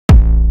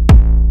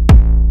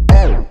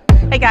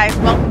guys,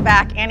 welcome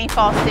back. Annie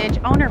Falstidge,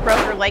 owner,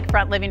 broker,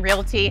 Lakefront Living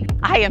Realty.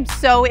 I am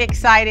so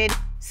excited.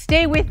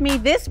 Stay with me.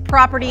 This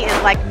property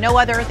is like no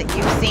other that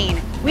you've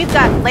seen. We've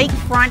got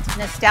lakefront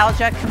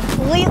nostalgia,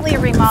 completely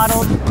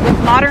remodeled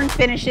with modern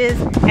finishes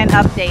and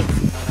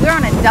updates. We're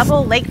on a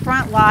double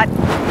lakefront lot,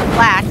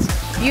 flat,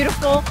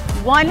 beautiful,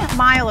 1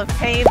 mile of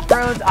paved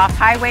roads off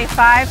Highway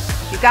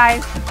 5. You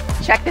guys,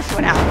 check this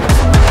one out.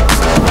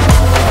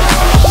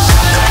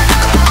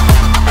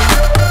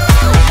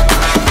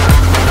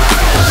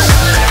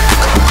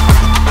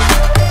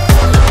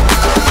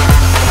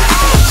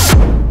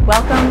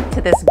 Welcome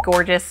to this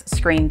gorgeous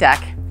screen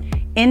deck.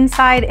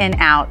 Inside and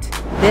out,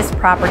 this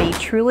property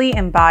truly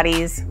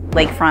embodies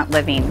lakefront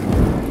living.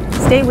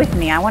 Stay with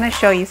me, I want to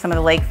show you some of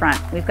the lakefront.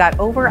 We've got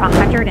over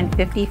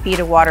 150 feet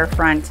of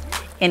waterfront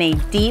in a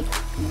deep,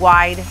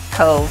 wide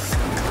cove,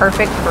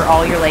 perfect for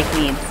all your lake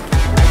needs.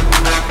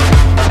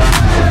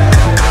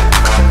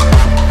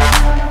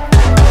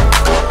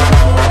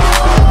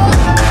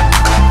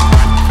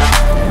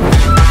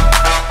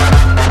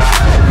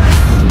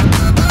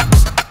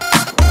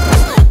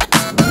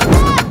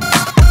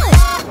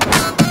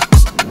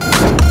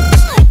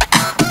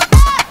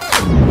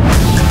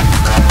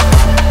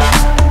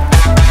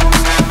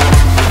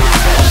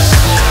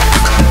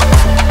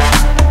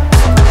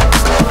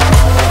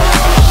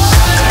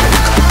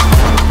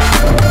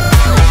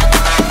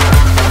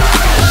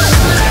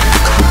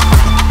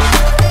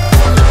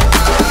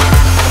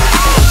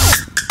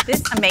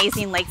 This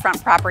amazing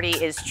lakefront property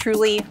is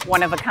truly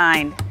one of a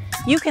kind.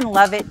 You can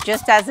love it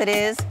just as it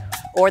is,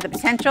 or the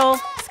potential,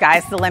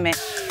 sky's the limit.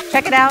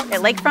 Check it out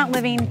at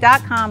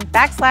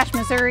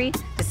lakefrontliving.com/Missouri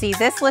to see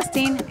this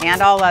listing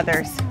and all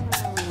others.